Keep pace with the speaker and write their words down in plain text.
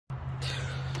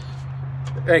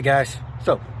Hey guys,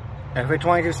 so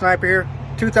FA22 Sniper here,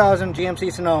 2000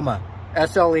 GMC Sonoma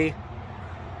SLE.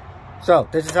 So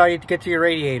this is how you get to your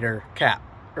radiator cap,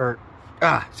 or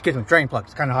excuse me, drain plug.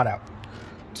 It's kind of hot out.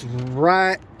 It's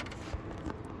right.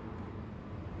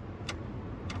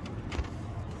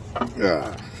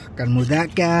 Gotta move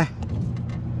that guy.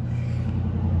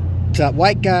 It's that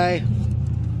white guy.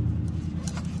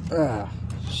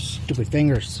 Stupid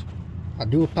fingers. I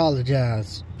do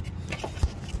apologize.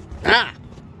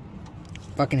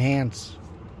 Fucking hands.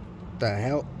 What the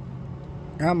hell?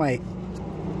 I might.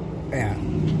 Yeah.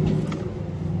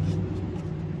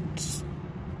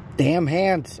 Damn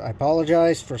hands. I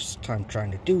apologize for time trying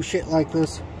to do shit like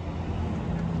this.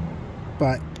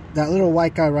 But that little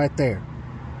white guy right there,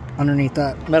 underneath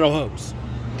that metal hose,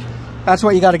 that's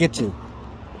what you got to get to.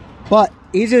 But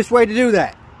easiest way to do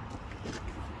that,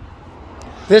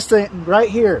 this thing right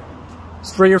here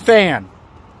is for your fan.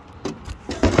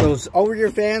 Goes over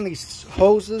your fan, these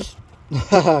hoses.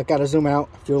 Gotta zoom out.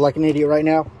 I feel like an idiot right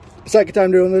now. Second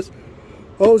time doing this.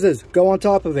 Hoses go on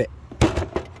top of it.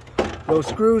 Those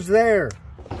screws there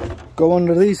go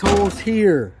under these holes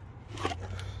here,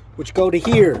 which go to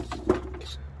here.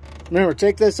 Remember,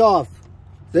 take this off.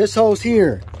 This hose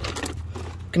here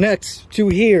connects to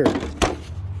here.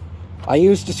 I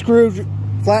used a screw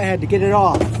flathead to get it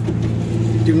off.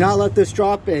 Do not let this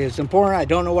drop. It's important. I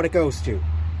don't know what it goes to.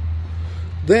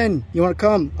 Then you want to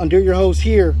come undo your hose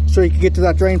here so you can get to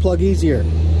that drain plug easier.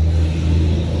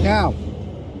 Now,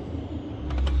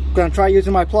 I'm going to try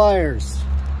using my pliers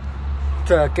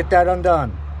to get that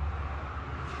undone.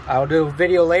 I'll do a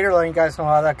video later letting you guys know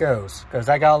how that goes, because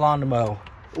I got a lawn to mow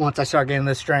once I start getting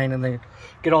this drain and then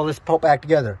get all this put back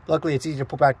together. Luckily, it's easy to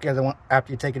put back together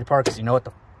after you take it apart because you know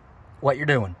what you're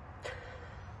doing.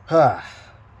 But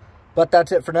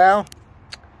that's it for now.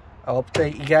 I'll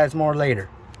update you guys more later.